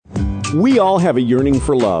We all have a yearning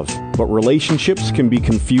for love, but relationships can be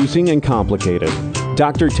confusing and complicated.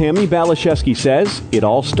 Dr. Tammy Balashevsky says it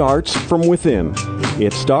all starts from within.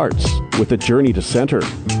 It starts with a journey to center.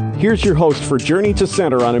 Here's your host for Journey to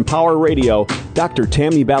Center on Empower Radio, Dr.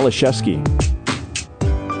 Tammy Balashevsky.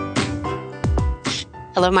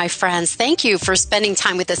 Hello, my friends. Thank you for spending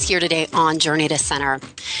time with us here today on Journey to Center.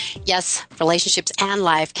 Yes, relationships and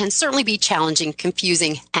life can certainly be challenging,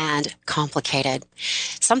 confusing, and complicated.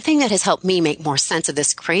 Something that has helped me make more sense of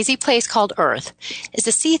this crazy place called Earth is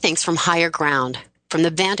to see things from higher ground, from the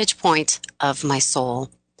vantage point of my soul.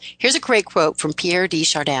 Here's a great quote from Pierre de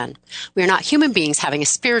Chardin. We are not human beings having a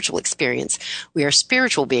spiritual experience. We are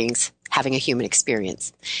spiritual beings having a human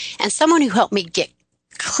experience. And someone who helped me get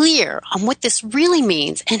clear on what this really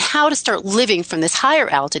means and how to start living from this higher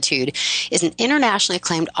altitude is an internationally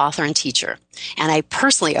acclaimed author and teacher. And I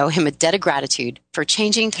personally owe him a debt of gratitude for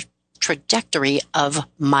changing the trajectory of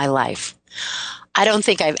my life. I don't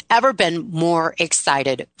think I've ever been more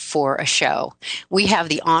excited for a show. We have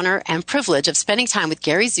the honor and privilege of spending time with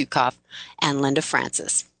Gary Zukav and Linda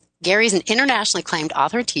Francis. Gary's an internationally acclaimed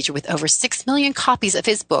author and teacher with over 6 million copies of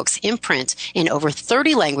his books in print in over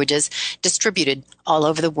 30 languages distributed all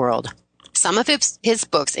over the world. Some of his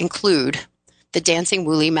books include The Dancing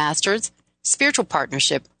Wooly Masters, Spiritual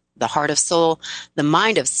Partnership, The Heart of Soul, The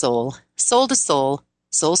Mind of Soul, Soul to Soul,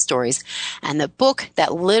 Soul Stories, and the book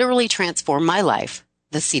that literally transformed my life,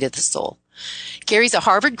 The Seat of the Soul. Gary's a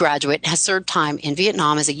Harvard graduate and has served time in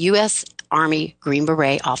Vietnam as a U.S. Army Green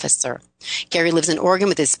Beret officer. Gary lives in Oregon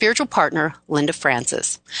with his spiritual partner, Linda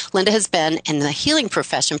Francis. Linda has been in the healing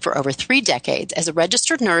profession for over 3 decades as a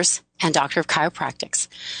registered nurse and doctor of chiropractics.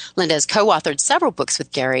 Linda has co-authored several books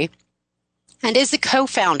with Gary and is the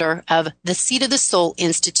co-founder of the Seat of the Soul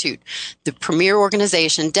Institute, the premier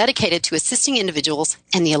organization dedicated to assisting individuals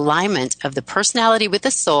in the alignment of the personality with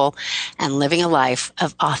the soul and living a life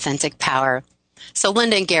of authentic power. So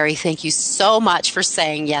Linda and Gary, thank you so much for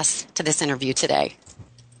saying yes to this interview today.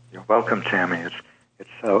 You're welcome, Tammy.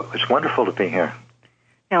 It's wonderful to be here.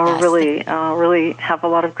 Yeah, we're really have a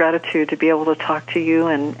lot of gratitude to be able to talk to you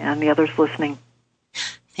and the others listening.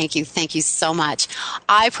 Thank you. Thank you so much.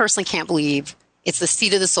 I personally can't believe it's the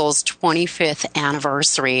Seat of the Soul's 25th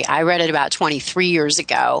anniversary. I read it about 23 years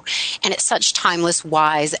ago, and it's such timeless,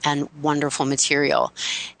 wise, and wonderful material.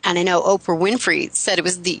 And I know Oprah Winfrey said it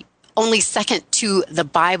was the only second to the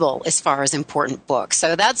Bible as far as important books.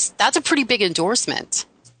 So that's a pretty big endorsement.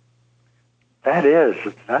 That is.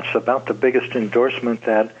 That's about the biggest endorsement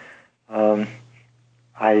that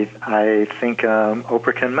I think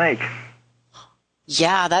Oprah can make.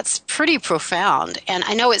 Yeah, that's pretty profound. And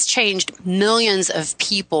I know it's changed millions of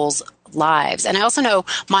people's lives. And I also know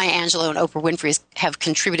Maya Angelou and Oprah Winfrey have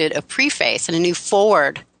contributed a preface and a new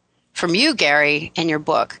foreword from you, Gary, in your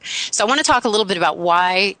book. So I want to talk a little bit about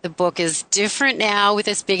why the book is different now with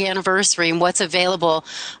this big anniversary and what's available.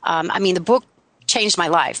 The book changed my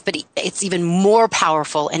life, but it's even more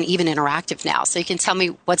powerful and even interactive now. So you can tell me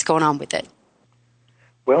what's going on with it.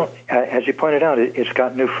 Well, as you pointed out, it's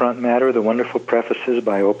got new front matter, the wonderful prefaces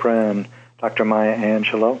by Oprah and Dr. Maya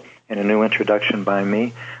Angelou, and a new introduction by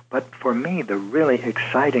me. But for me, the really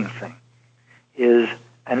exciting thing is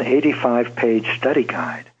an 85-page study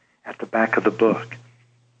guide at the back of the book.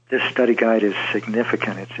 This study guide is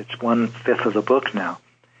significant. It's 1/5 of the book now.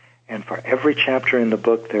 And for every chapter in the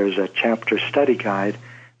book, there's a chapter study guide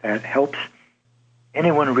that helps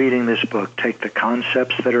anyone reading this book take the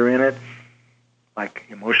concepts that are in it, like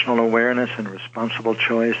emotional awareness and responsible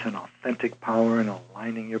choice and authentic power and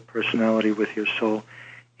aligning your personality with your soul,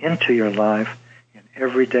 into your life in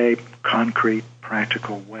everyday, concrete,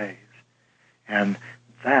 practical ways. And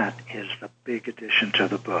that is the big addition to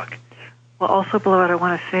the book. Well, also, beloved, I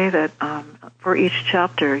want to say that for each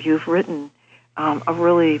chapter, you've written a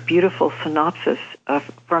really beautiful synopsis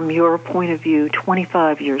from your point of view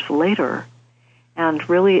 25 years later, and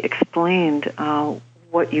really explained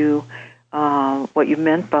what you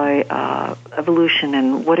meant by evolution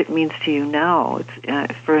and what it means to you now.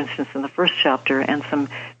 It's, for instance, in the first chapter, and some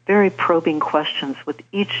very probing questions with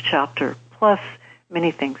each chapter, plus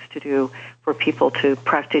many things to do for people to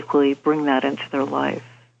practically bring that into their life.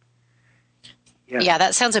 Yeah,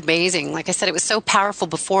 that sounds amazing. Like I said, it was so powerful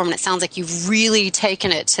before, and it sounds like you've really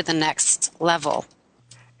taken it to the next level.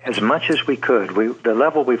 As much as we could. The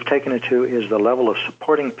level we've taken it to is the level of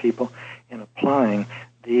supporting people in applying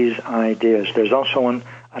these ideas. There's also an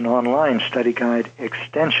online study guide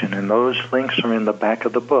extension, and those links are in the back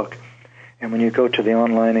of the book. And when you go to the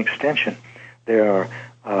online extension, there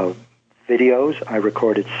are videos. I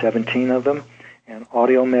recorded 17 of them, and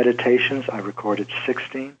audio meditations. I recorded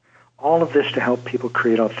 16. All of this to help people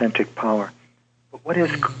create authentic power. But what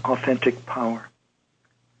is authentic power?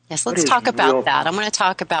 Yes, let's talk about that. I'm going to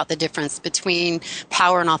talk about the difference between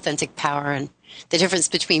power and authentic power, and the difference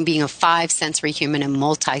between being a 5-sensory human and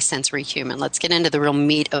multi-sensory human. Let's get into the real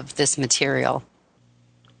meat of this material.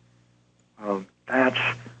 Well, that's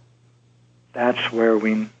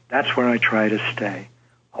where I try to stay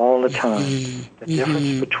all the time. The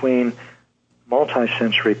difference between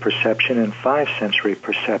multi-sensory perception and 5-sensory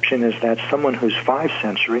perception is that someone who's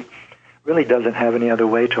 5-sensory really doesn't have any other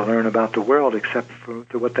way to learn about the world except for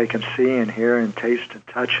what they can see and hear and taste and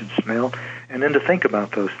touch and smell, and then to think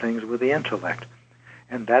about those things with the intellect.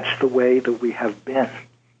 And that's the way that we have been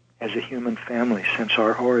as a human family since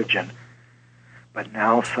our origin. But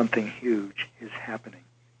now something huge is happening.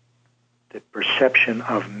 The perception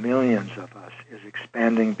of millions of us is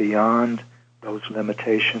expanding beyond those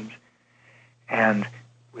limitations. And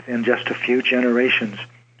within just a few generations,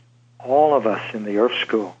 all of us in the Earth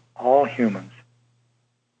School, all humans,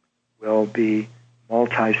 will be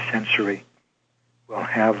multi-sensory, will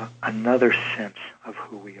have another sense of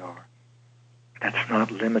who we are. That's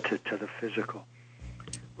not limited to the physical.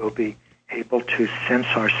 We'll be able to sense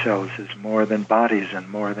ourselves as more than bodies and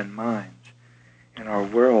more than minds, and our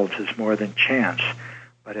worlds as more than chance,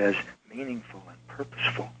 but as meaningful and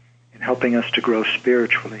purposeful in helping us to grow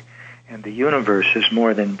spiritually. And the universe is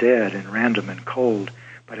more than dead and random and cold,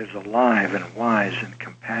 but is alive and wise and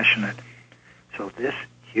compassionate. So this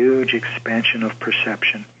huge expansion of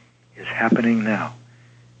perception is happening now,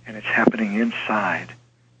 and it's happening inside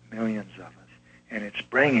millions of us, and it's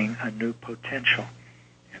bringing a new potential,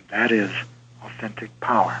 and that is authentic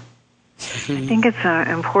power. I think it's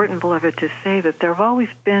important, beloved, to say that there have always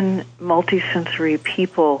been multisensory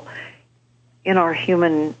people in our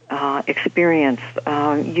human experience.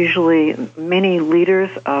 Usually many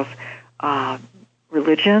leaders of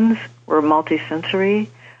religions were multisensory.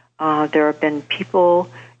 There have been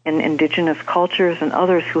people in indigenous cultures and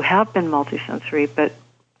others who have been multisensory, but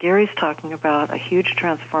Gary's talking about a huge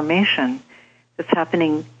transformation that's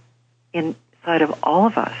happening inside of all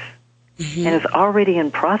of us and is already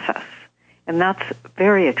in process. And that's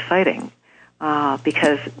very exciting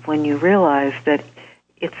because when you realize that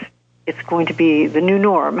it's going to be the new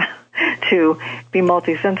norm to be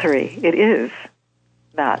multisensory, it is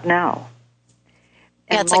that now.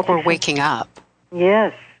 And it's like we're waking up.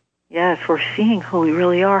 Yes, we're seeing who we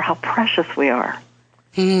really are, how precious we are.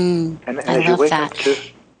 And as you wake up to...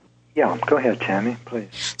 Yeah, go ahead, Tammy, please.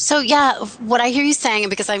 So, what I hear you saying, and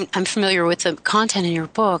because I'm familiar with the content in your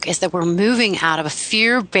book, is that we're moving out of a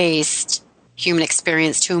fear-based human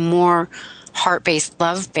experience to a more heart-based,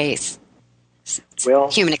 love-based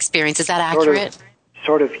human experience. Is that accurate?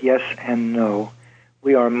 Sort of yes and no.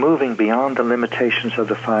 We are moving beyond the limitations of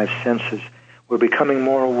the 5 senses. We're becoming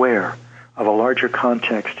more aware of a larger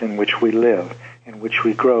context in which we live, in which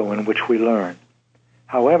we grow, in which we learn.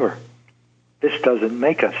 However, this doesn't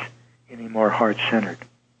make us any more heart-centered.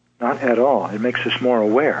 Not at all. It makes us more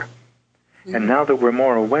aware. And now that we're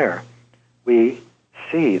more aware, we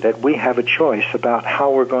see that we have a choice about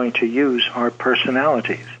how we're going to use our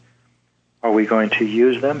personalities. Are we going to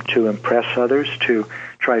use them to impress others, to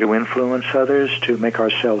try to influence others, to make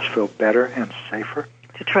ourselves feel better and safer?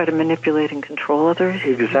 To try to manipulate and control others?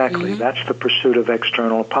 Exactly. That's the pursuit of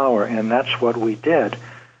external power, and that's what we did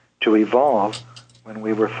to evolve when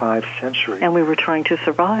we were 5 sensory. And we were trying to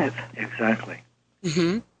survive. Exactly.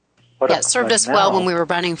 It served us well when we were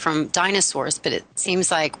running from dinosaurs, but it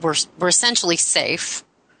seems like we're essentially safe.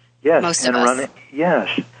 Yes, most of us.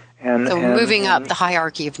 So moving up the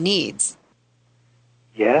hierarchy of needs.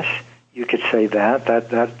 Yes, you could say that.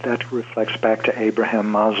 That reflects back to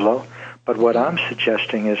Abraham Maslow. But what I'm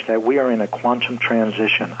suggesting is that we are in a quantum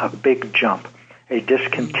transition, a big jump, a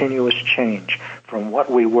discontinuous change from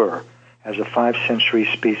what we were as a 5 sensory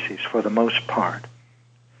species for the most part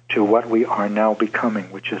to what we are now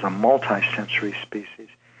becoming, which is a multi-sensory species,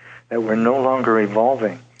 that we're no longer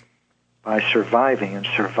evolving by surviving and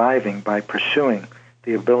surviving by pursuing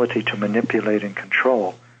the ability to manipulate and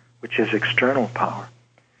control, which is external power.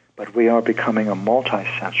 But we are becoming a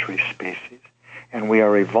multi-sensory species, and we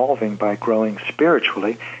are evolving by growing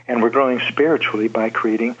spiritually, and we're growing spiritually by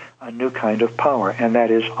creating a new kind of power, and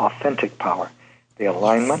that is authentic power, the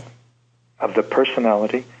alignment of the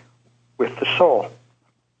personality with the soul.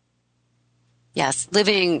 Yes,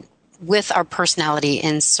 living with our personality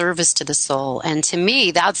in service to the soul. And to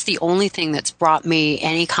me, that's the only thing that's brought me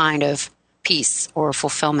any kind of peace or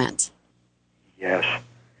fulfillment. Yes.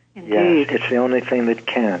 Indeed. Yes, it's the only thing that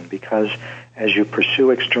can, because as you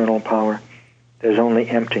pursue external power, there's only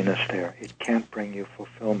emptiness there. It can't bring you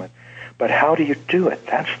fulfillment. But how do you do it?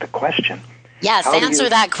 That's the question. Yes, answer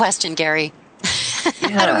that question, Gary.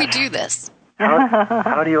 How do we do this?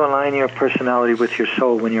 How do you align your personality with your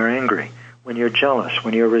soul when you're angry, when you're jealous,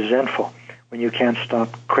 when you're resentful, when you can't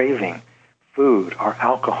stop craving food or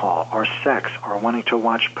alcohol or sex or wanting to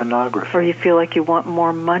watch pornography? Or you feel like you want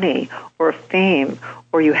more money or fame,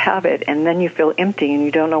 or you have it and then you feel empty and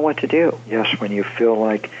you don't know what to do. Yes, when you feel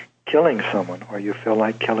like killing someone or you feel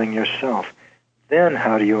like killing yourself, then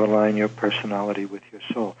how do you align your personality with your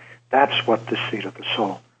soul? That's what the seat of the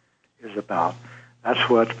soul is about. That's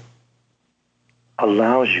what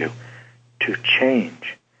allows you to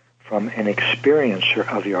change from an experiencer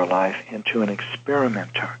of your life into an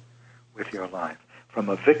experimenter with your life, from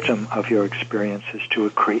a victim of your experiences to a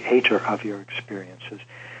creator of your experiences.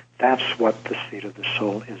 That's what the seat of the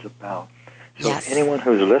soul is about. So yes. If anyone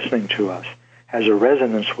who's listening to us has a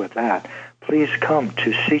resonance with that, please come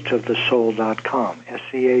to seatofthesoul.com,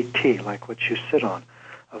 S-E-A-T, like what you sit on,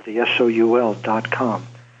 of the SOUL.com.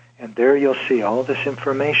 And there you'll see all this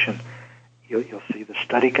information. You'll see the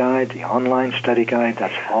study guide, the online study guide.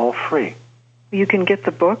 That's all free. You can get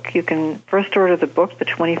the book. You can first order the book, the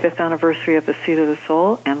 25th anniversary of the Seat of the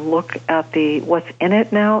Soul, and look at what's in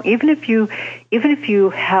it now. Even if you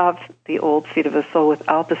have the old Seat of the Soul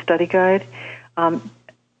without the study guide,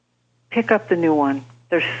 pick up the new one.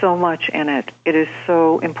 There's so much in it. It is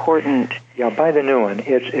so important. Yeah, buy the new one.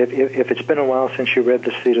 If it's been a while since you read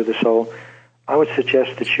the Seat of the Soul, I would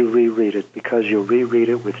suggest that you reread it, because you'll reread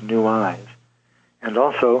it with new eyes. And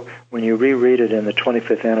also, when you reread it in the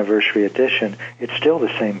 25th anniversary edition, it's still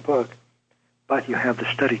the same book, but you have the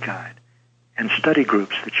study guide and study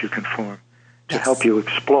groups that you can form to help you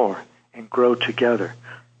explore and grow together,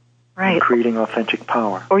 right, in creating authentic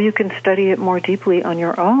power. Or you can study it more deeply on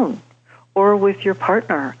your own, or with your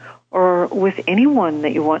partner, or with anyone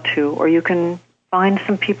that you want to, or you can find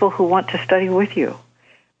some people who want to study with you.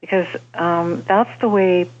 Because that's the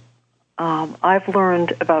way I've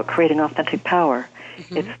learned about creating authentic power.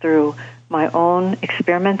 Mm-hmm. It's through my own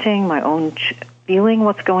experimenting, my own feeling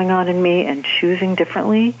what's going on in me and choosing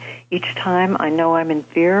differently. Each time I know I'm in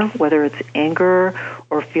fear, whether it's anger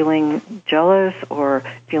or feeling jealous or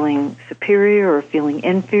feeling superior or feeling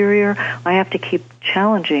inferior, I have to keep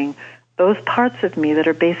challenging those parts of me that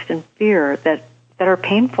are based in fear, that are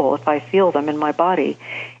painful if I feel them in my body,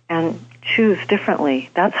 and choose differently.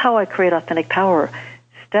 That's how I create authentic power,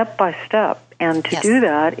 step by step. And to do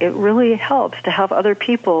that, it really helps to have other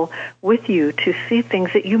people with you to see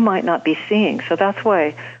things that you might not be seeing. So that's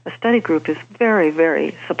why a study group is very,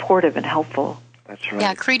 very supportive and helpful. That's right.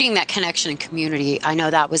 Yeah, creating that connection and community. I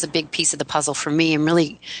know that was a big piece of the puzzle for me, and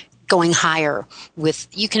really going higher with,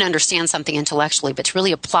 you can understand something intellectually, but to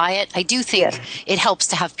really apply it, I do think it helps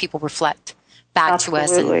to have people reflect back to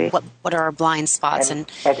us and what are our blind spots. And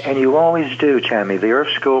you always do, Tammy. The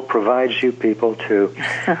Earth School provides you people to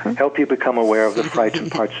help you become aware of the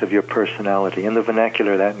frightened parts of your personality. In the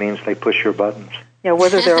vernacular, that means they push your buttons. Yeah,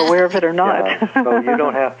 whether they're aware of it or not. So you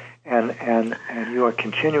don't have, and you are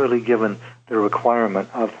continually given the requirement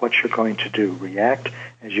of what you're going to do: react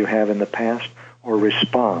as you have in the past, or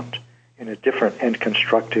respond in a different and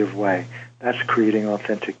constructive way. That's creating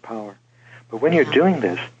authentic power. But when you're doing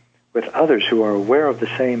this with others who are aware of the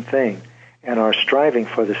same thing and are striving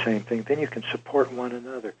for the same thing, then you can support one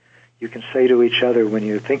another. You can say to each other when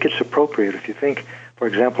you think it's appropriate. If you think, for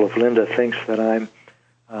example, if Linda thinks that I'm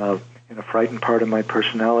in a frightened part of my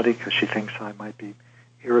personality because she thinks I might be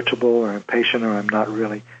irritable or impatient, or I'm not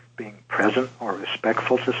really being present or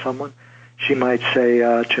respectful to someone, she might say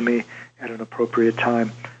to me at an appropriate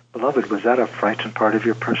time, "Beloved, was that a frightened part of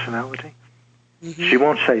your personality?" Mm-hmm. She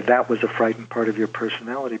won't say that was a frightened part of your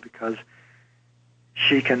personality, because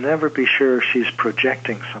she can never be sure she's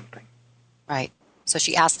projecting something. Right. So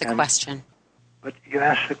she asked the question. But you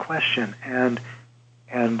ask the question, and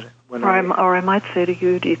when I might say to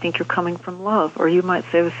you, "Do you think you're coming from love?" Or you might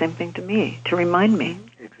say the same thing to me to remind me.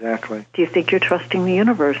 Exactly. Do you think you're trusting the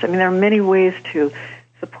universe? I mean, there are many ways to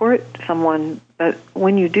support someone, but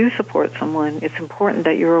when you do support someone, it's important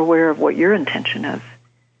that you're aware of what your intention is,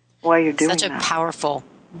 why you're doing that. Such a powerful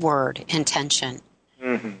word, intention.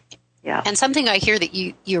 Mm-hmm. Yeah. And something I hear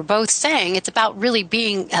that you're both saying, it's about really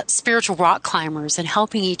being spiritual rock climbers and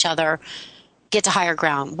helping each other get to higher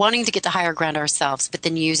ground, wanting to get to higher ground ourselves, but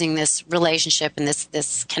then using this relationship and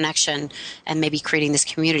this connection and maybe creating this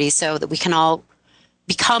community so that we can all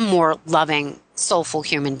become more loving, soulful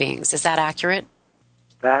human beings. Is that accurate?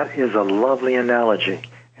 That is a lovely analogy,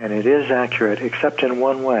 and it is accurate, except in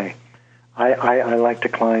one way. I like to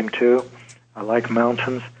climb too. I like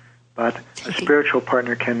mountains, but a spiritual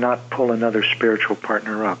partner cannot pull another spiritual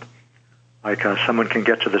partner up. Like someone can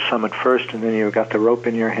get to the summit first, and then you've got the rope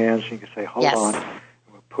in your hands, and you can say, hold on,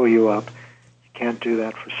 we'll pull you up. You can't do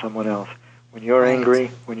that for someone else. When you're angry,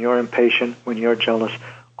 when you're impatient, when you're jealous,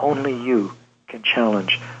 only you can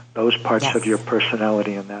challenge those parts of your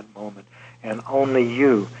personality in that moment. And only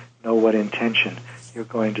you know what intention you're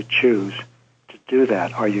going to choose to do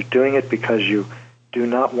that. Are you doing it because you do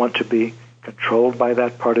not want to be controlled by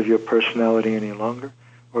that part of your personality any longer?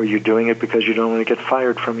 Or are you doing it because you don't want to get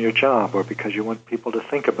fired from your job, or because you want people to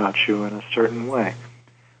think about you in a certain way?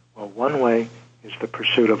 Well, one way is the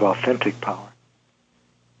pursuit of authentic power.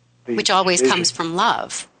 Which always comes from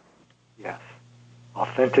love. Yes.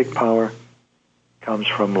 Authentic power comes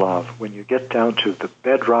from love. When you get down to the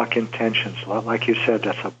bedrock intentions, like you said,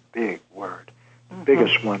 that's a big word. The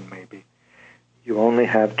biggest one, maybe. You only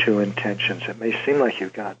have two intentions. It may seem like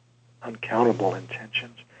you've got uncountable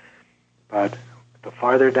intentions, but the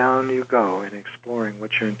farther down you go in exploring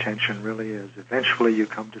what your intention really is, eventually you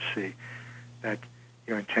come to see that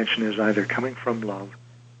your intention is either coming from love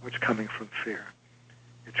or it's coming from fear.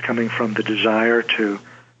 It's coming from the desire to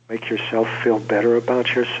make yourself feel better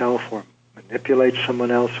about yourself, or manipulate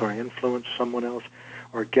someone else, or influence someone else,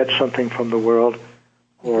 or get something from the world,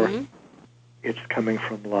 or it's coming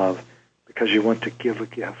from love because you want to give a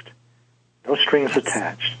gift. No strings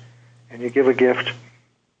attached. And you give a gift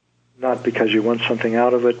not because you want something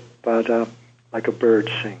out of it, but like a bird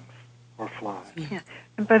sings or flies. Yeah.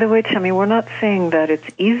 And by the way, Tammy, we're not saying that it's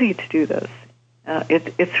easy to do this.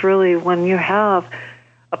 It's really when you have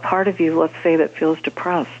a part of you, let's say, that feels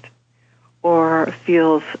depressed or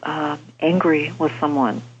feels angry with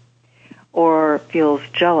someone or feels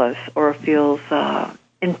jealous or feels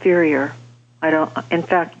inferior. In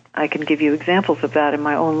fact, I can give you examples of that in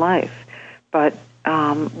my own life. But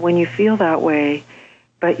when you feel that way,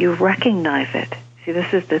 but you recognize it. See,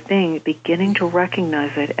 this is the thing, beginning to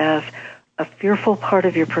recognize it as a fearful part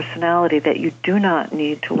of your personality that you do not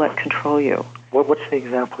need to let control you. What's the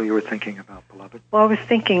example you were thinking about, beloved? Well, I was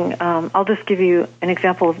thinking, I'll just give you an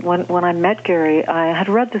example of when I met Gary. I'd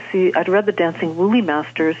read the Dancing Woolly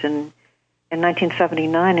Masters in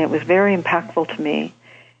 1979. It was very impactful to me.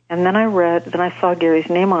 And then I saw Gary's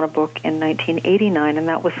name on a book in 1989, and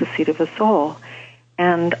that was The Seat of the Soul.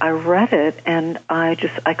 And I read it, and I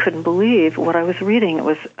couldn't believe what I was reading. It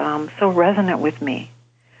was so resonant with me.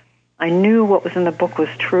 I knew what was in the book was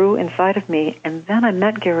true inside of me, and then I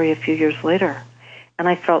met Gary a few years later, and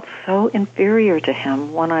I felt so inferior to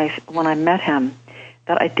him when I met him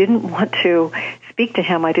that I didn't want to speak to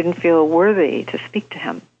him. I didn't feel worthy to speak to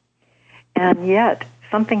him. And yet,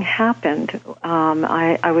 something happened.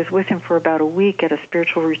 I was with him for about a week at a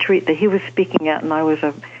spiritual retreat that he was speaking at, and I was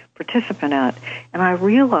a participant at. And I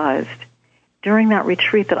realized during that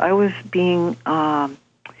retreat that I was being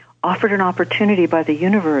offered an opportunity by the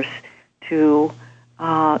universe to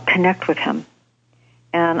connect with him.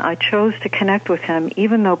 And I chose to connect with him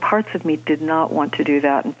even though parts of me did not want to do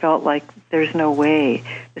that and felt like there's no way,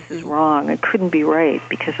 this is wrong, it couldn't be right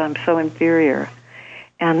because I'm so inferior.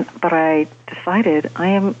 But I decided I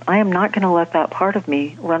am not going to let that part of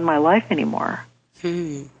me run my life anymore.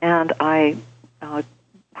 And I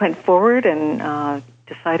went forward and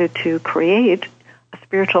decided to create a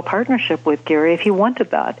spiritual partnership with Gary if he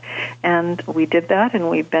wanted that. And we did that, and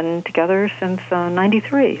we've been together since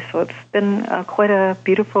 93. So it's been quite a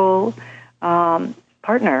beautiful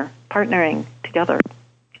partnering together.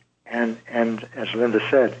 And as Linda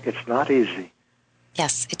said, it's not easy.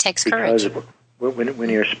 Yes, it takes courage. Because when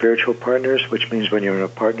you're spiritual partners, which means when you're in a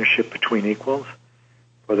partnership between equals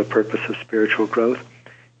for the purpose of spiritual growth,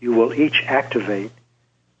 you will each activate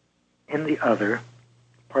in the other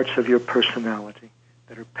parts of your personality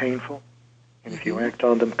that are painful, and if you act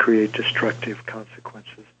on them, create destructive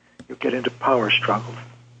consequences. You get into power struggles.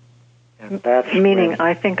 And that's meaning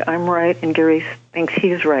I think I'm right and Gary thinks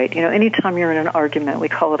he's right. You know, anytime you're in an argument, we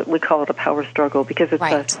call it a power struggle because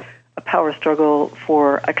it's a power struggle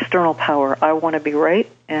for external power. I want to be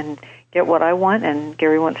right and get what I want, and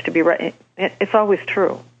Gary wants to be right. It's always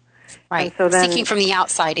true. Right. And so then, seeking from the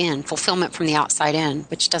outside in, fulfillment from the outside in,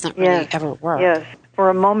 which doesn't really ever work. Yes. For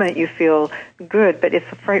a moment you feel good, but it's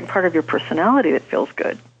a part of your personality that feels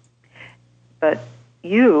good. But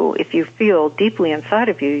if you feel deeply inside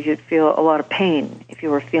of you, you'd feel a lot of pain if you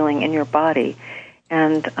were feeling in your body.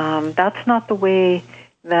 And that's not the way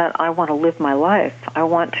that I want to live my life. I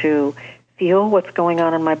want to feel what's going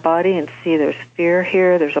on in my body and see there's fear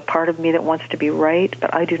here, there's a part of me that wants to be right,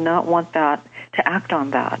 but I do not want that to act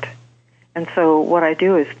on that. And so what I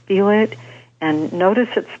do is feel it and notice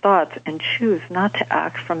its thoughts and choose not to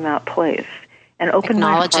act from that place. And open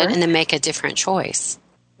acknowledge my heart. it and then make a different choice.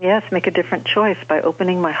 Yes, make a different choice by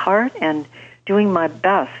opening my heart and doing my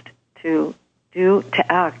best to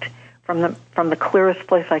act from the clearest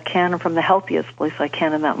place I can and from the healthiest place I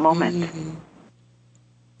can in that moment. Mm-hmm.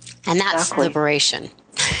 And that's exactly. Liberation.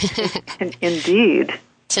 Indeed.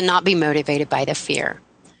 To not be motivated by the fear.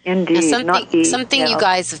 Indeed. Something you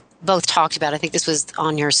guys have both talked about, I think this was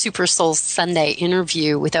on your Super Soul Sunday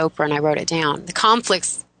interview with Oprah, and I wrote it down. The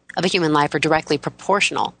conflicts of a human life are directly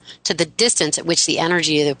proportional to the distance at which the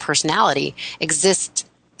energy of the personality exists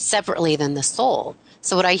separately than the soul.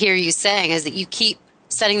 So what I hear you saying is that you keep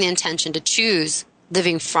setting the intention to choose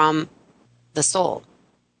living from the soul.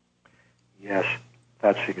 Yes,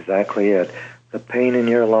 that's exactly it. The pain in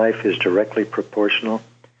your life is directly proportional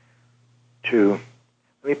to,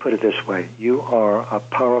 let me put it this way, you are a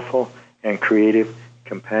powerful and creative,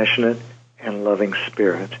 compassionate and loving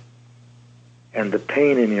spirit. And the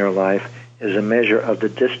pain in your life is a measure of the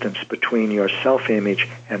distance between your self-image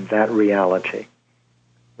and that reality.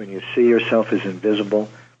 When you see yourself as invisible,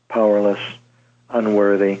 powerless,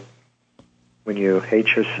 unworthy, when you hate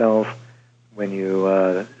yourself, when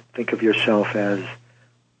you think of yourself as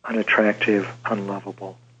unattractive,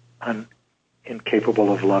 unlovable,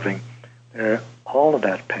 incapable of loving, all of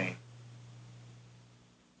that pain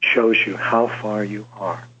shows you how far you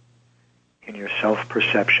are in your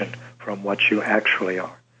self-perception from what you actually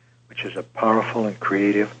are, which is a powerful and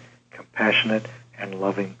creative, compassionate and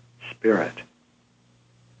loving spirit.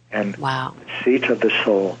 And wow. The seat of the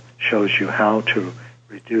soul shows you how to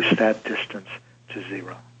reduce that distance to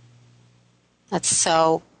zero. That's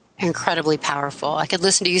so incredibly powerful. I could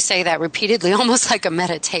listen to you say that repeatedly, almost like a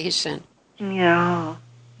meditation. Yeah.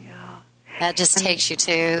 That just takes you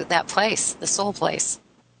to that place, the soul place.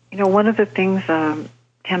 You know, one of the things,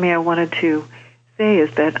 Tammy, I wanted to say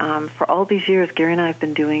is that for all these years, Gary and I have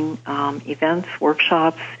been doing events,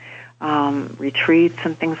 workshops, retreats,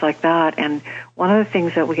 and things like that. And one of the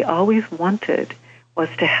things that we always wanted was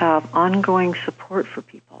to have ongoing support for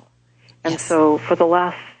people. And yes. So for the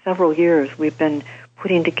last several years, we've been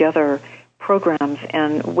putting together programs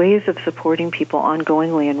and ways of supporting people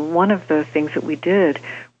ongoingly. And one of the things that we did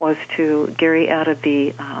was Gary added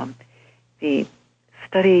the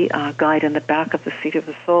study guide in the back of the Seat of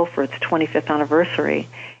the Soul for its 25th anniversary,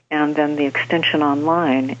 and then the extension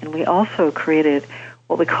online. And we also created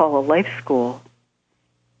what we call a life school.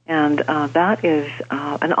 And that is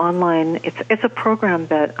an online, it's a program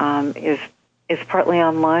that is partly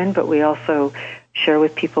online, but we also share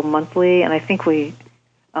with people monthly. And I think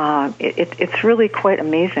it's really quite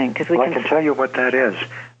amazing because I can tell you what that is.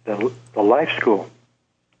 The Life School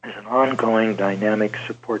is an ongoing dynamic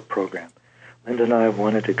support program. Linda and I have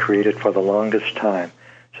wanted to create it for the longest time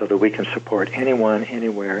so that we can support anyone,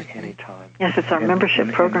 anywhere, anytime. Yes, it's our membership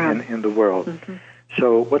program. In the world. Mm-hmm.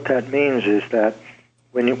 So what that means is that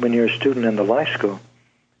when you're a student in the Life School,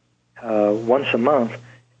 once a month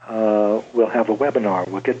we'll have a webinar.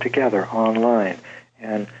 We'll get together online,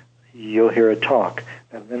 and you'll hear a talk,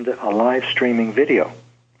 a live streaming video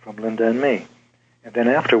from Linda and me. And then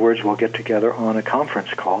afterwards we'll get together on a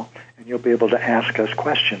conference call, and you'll be able to ask us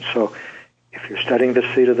questions. So if you're studying the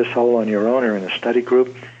Seat of the Soul on your own or in a study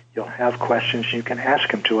group, you'll have questions. You can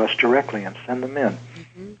ask them to us directly and send them in.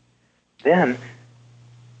 Mm-hmm. Then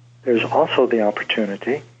there's also the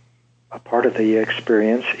opportunity, a part of the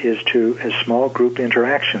experience is small group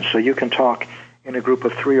interactions. So you can talk in a group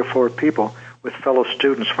of 3 or 4 people with fellow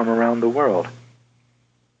students from around the world.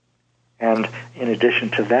 And in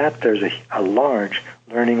addition to that, there's a large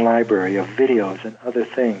learning library of videos and other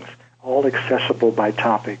things, all accessible by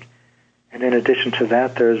topic. And in addition to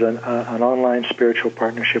that, there's an online spiritual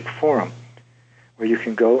partnership forum where you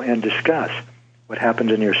can go and discuss what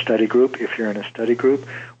happened in your study group, if you're in a study group,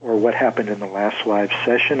 or what happened in the last live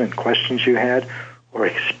session and questions you had, or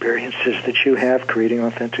experiences that you have creating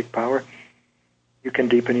authentic power. You can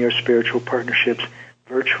deepen your spiritual partnerships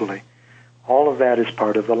virtually. All of that is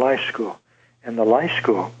part of the Life School. And the Life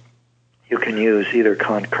School you can use either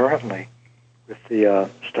concurrently with the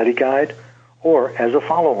study guide or as a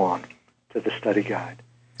follow-on to the study guide.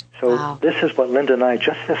 So wow. This is what Linda and I,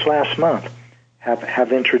 just this last month,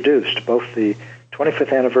 have introduced, both the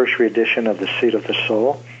 25th anniversary edition of the Seat of the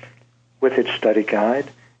Soul with its study guide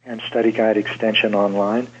and study guide extension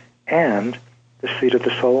online, and the Seat of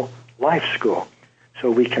the Soul Life School. So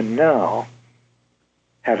we can now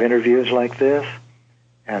have interviews like this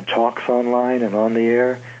and talks online and on the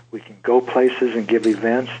air. We can go places and give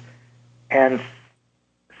events and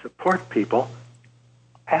support people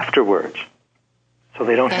afterwards so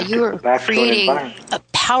they don't have to go back to an environment. A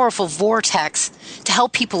powerful vortex to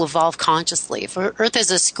help people evolve consciously. If Earth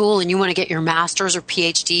is a school and you want to get your master's or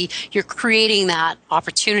PhD, you're creating that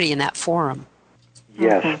opportunity in that forum.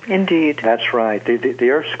 Yes, indeed. That's right.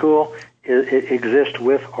 The Earth School it exists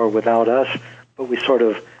with or without us, but we sort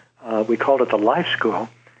of we called it the Life School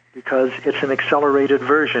because it's an accelerated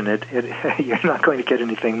version. You're not going to get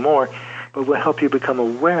anything more, but we'll help you become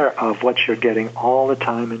aware of what you're getting all the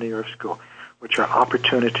time in the Earth School, which are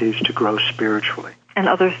opportunities to grow spiritually. And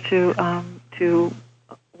others to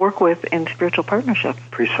work with in spiritual partnership.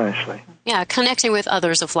 Precisely. Yeah, connecting with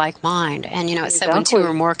others of like mind. And, it said when two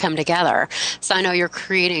or more come together. So I know you're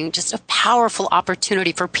creating just a powerful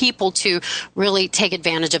opportunity for people to really take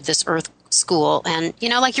advantage of this Earth School. And,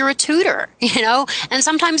 like you're a tutor, and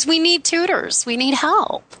sometimes we need tutors. We need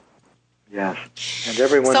help. Yes. And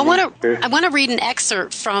everyone. So I want to read an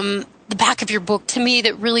excerpt from the back of your book to me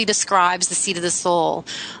that really describes the seat of the soul.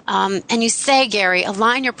 And you say, Gary,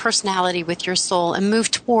 align your personality with your soul and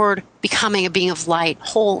move toward becoming a being of light,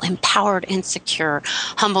 whole, empowered, and secure.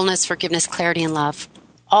 Humbleness, forgiveness, clarity, and love.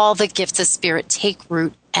 All the gifts of spirit take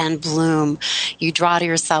root and bloom. You draw to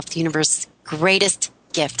yourself the universe's greatest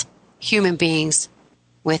gift, human beings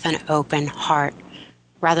with an open heart.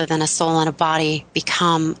 Rather than a soul and a body,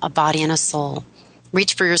 become a body and a soul.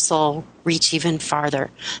 Reach for your soul, reach even farther.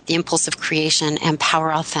 The impulse of creation and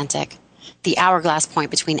power authentic. The hourglass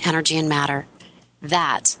point between energy and matter.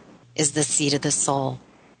 That is the seat of the soul.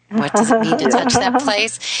 What does it mean to touch that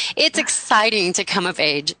place? It's exciting to come of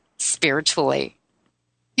age spiritually.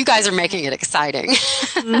 You guys are making it exciting.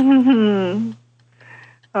 Mm-hmm.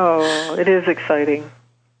 Oh, it is exciting.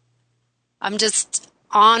 I'm just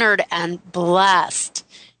honored and blessed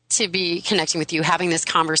to be connecting with you, having this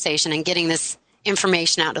conversation and getting this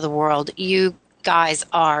information out to the world. You guys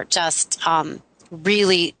are just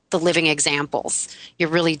really the living examples. You're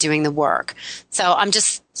really doing the work. So I'm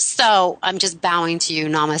just bowing to you.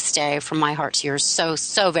 Namaste from my heart to yours.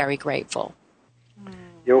 So very grateful.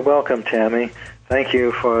 You're welcome, Tammy. Thank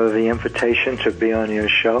you for the invitation to be on your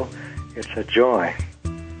show. It's a joy.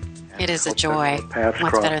 It is a joy.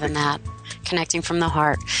 What's better than that? Connecting from the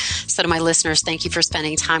heart. So to my listeners, thank you for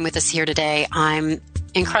spending time with us here today. I'm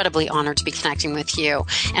incredibly honored to be connecting with you.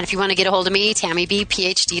 And if you want to get a hold of me,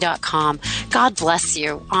 TammyBPhD.com. God bless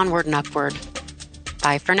you. Onward and upward.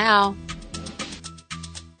 Bye for now.